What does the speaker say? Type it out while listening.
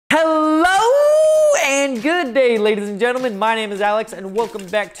Good day, ladies and gentlemen. My name is Alex, and welcome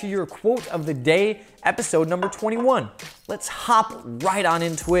back to your quote of the day, episode number 21. Let's hop right on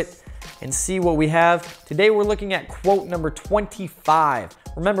into it and see what we have. Today, we're looking at quote number 25.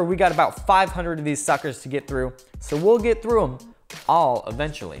 Remember, we got about 500 of these suckers to get through, so we'll get through them all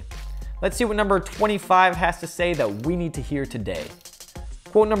eventually. Let's see what number 25 has to say that we need to hear today.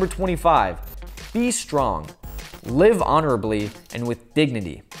 Quote number 25, be strong, live honorably and with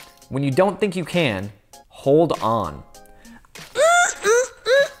dignity. When you don't think you can, hold on.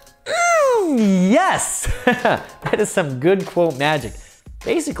 Yes! That is some good quote magic.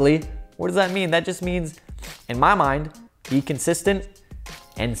 Basically, what does that mean? That just means, in my mind, be consistent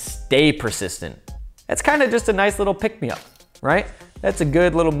and stay persistent. That's kind of just a nice little pick-me-up, right? That's a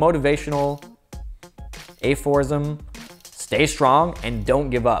good little motivational aphorism. Stay strong and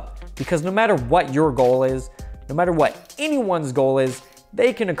don't give up. Because no matter what your goal is, no matter what anyone's goal is,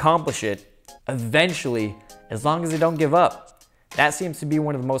 they can accomplish it eventually as long as they don't give up. That seems to be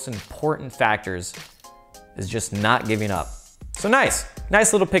one of the most important factors, is just not giving up. So nice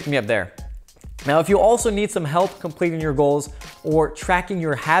little pick-me-up there. Now, if you also need some help completing your goals or tracking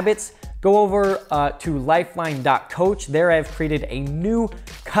your habits, go over to lifeline.coach. There I've created a new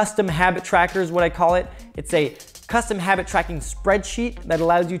custom habit tracker is what I call it. It's a custom habit tracking spreadsheet that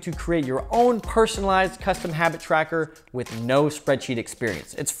allows you to create your own personalized custom habit tracker with no spreadsheet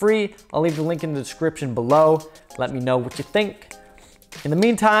experience. It's free. I'll leave the link in the description below. Let me know what you think. In the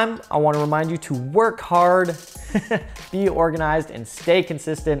meantime, I want to remind you to work hard, be organized, and stay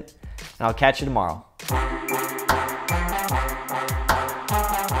consistent. And I'll catch you tomorrow.